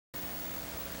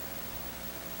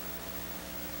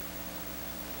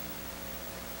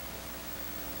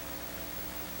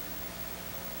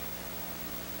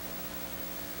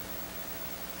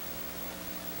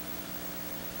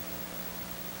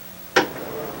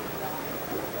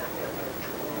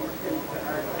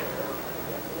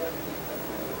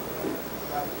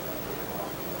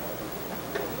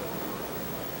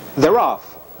They're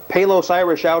off. Palos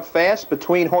Irish out fast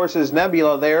between horses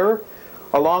Nebula there.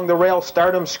 Along the rail,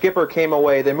 Stardom Skipper came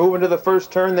away. They move into the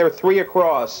first turn. They're 3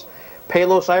 across.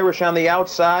 Palos Irish on the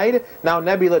outside. Now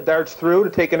Nebula darts through to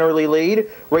take an early lead.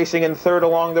 Racing in third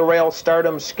along the rail,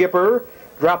 Stardom Skipper.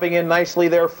 Dropping in nicely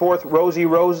there, fourth,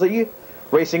 Rosie.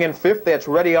 Racing in fifth, that's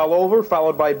Ready All Over,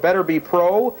 followed by Better Be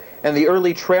Pro, and the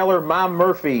early trailer, Mom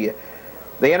Murphy.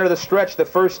 They enter the stretch the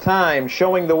first time,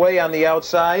 showing the way on the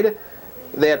outside.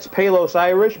 That's Palos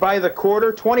Irish by the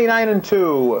quarter,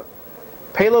 29-2.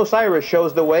 Palos Irish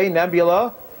shows the way.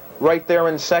 Nebula right there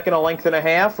in second, a length and a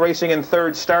half. Racing in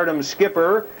third, Stardom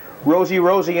Skipper.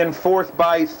 Rosie in fourth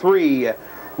by 3.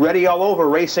 Ready All Over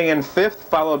racing in fifth,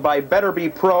 followed by Better Be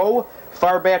Pro.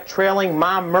 Far back trailing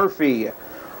Mom Murphy.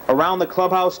 Around the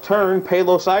clubhouse turn,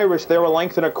 Palos Irish there, a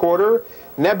length and a quarter.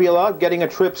 Nebula getting a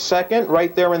trip second.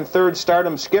 Right there in third,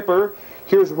 Stardom Skipper.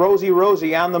 Here's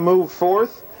Rosie on the move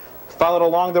fourth. Followed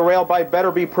along the rail by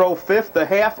Better Be Pro fifth. The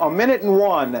half,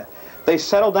 1:01. They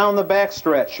settle down the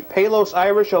backstretch. Palos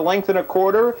Irish, a length and a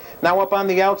quarter. Now up on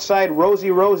the outside,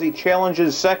 Rosie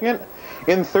challenges second.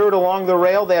 In third along the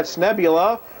rail, that's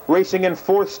Nebula. Racing in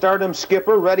fourth, Stardom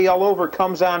Skipper. Ready All Over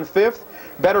comes on fifth.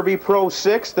 Better Be Pro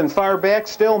sixth. And far back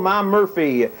still, Mom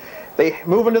Murphy. They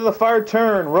move into the far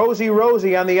turn.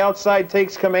 Rosie on the outside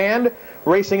takes command.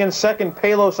 Racing in second,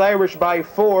 Palos Irish by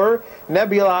 4.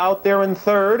 Nebula out there in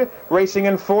third. Racing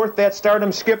in fourth, that's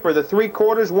Stardom Skipper. The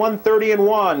 3/4,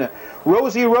 1:30-1.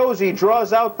 Rosie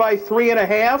draws out by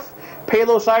 3.5.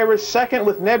 Palos Irish second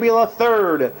with Nebula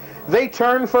third. They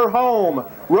turn for home.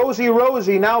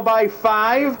 Rosie now by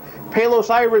 5. Palos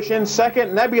Irish in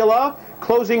second. Nebula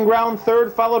closing ground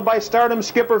third, followed by Stardom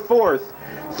Skipper fourth.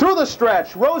 Through the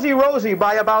stretch, Rosie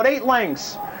by about 8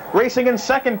 lengths. Racing in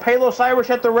second, Palos Irish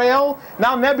at the rail.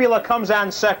 Now Nebula comes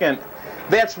on second.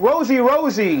 That's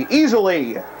Rosie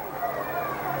easily.